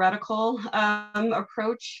theoretical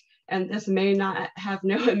approach, and this may not have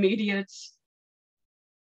no immediate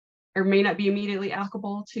or may not be immediately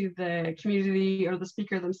applicable to the community or the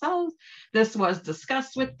speaker themselves. This was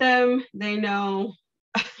discussed with them. They know.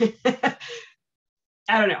 I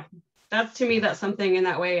don't know. That's, to me, that's something in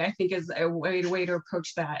that way I think is a way to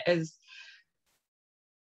approach that is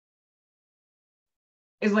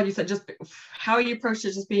like you said, just how you approach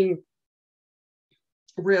it, just being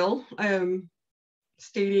real,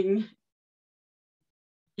 stating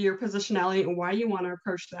your positionality and why you want to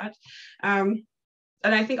approach that. And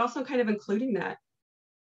I think also kind of including that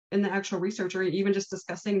in the actual research, or even just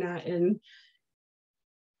discussing that in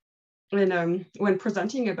when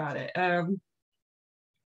presenting about it. And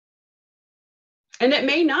it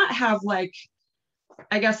may not have, like,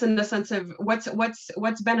 I guess in the sense of what's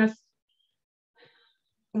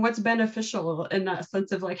beneficial in that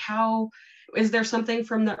sense of like, how is there something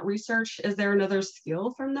from that research? Is there another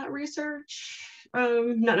skill from that research?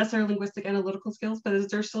 Not necessarily linguistic analytical skills, but is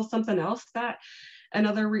there still something else, that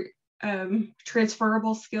another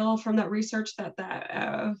transferable skill from that research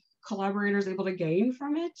that collaborator is able to gain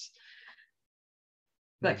from it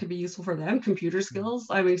that could be useful for them? Computer skills.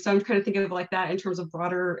 I mean, so I'm kind of thinking of like that in terms of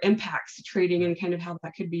broader impacts to trading and kind of how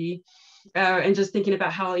that could be, and just thinking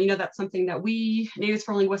about how, you know, that's something that we Natives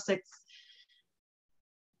for Linguistics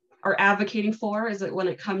are advocating for, is that when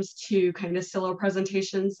it comes to kind of silo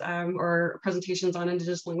presentations or presentations on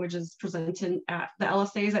Indigenous languages presented at the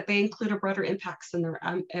LSAs, that they include a broader impacts in their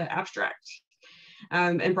abstract.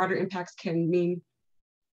 And broader impacts can mean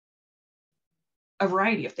a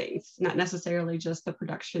variety of things, not necessarily just the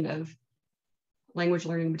production of language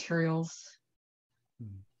learning materials.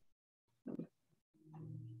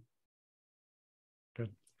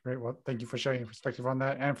 Good, great. Well, thank you for sharing your perspective on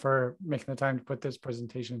that and for making the time to put this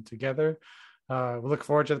presentation together. We look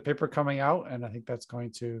forward to the paper coming out, and I think that's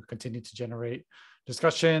going to continue to generate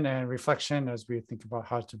discussion and reflection as we think about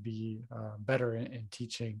how to be better in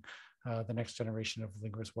teaching the next generation of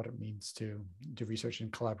linguists what it means to do research in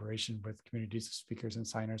collaboration with communities of speakers and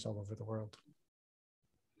signers all over the world.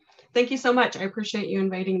 Thank you so much. I appreciate you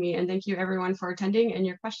inviting me, and thank you everyone for attending and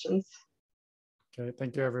your questions. Okay,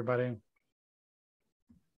 thank you everybody.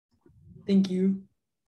 Thank you.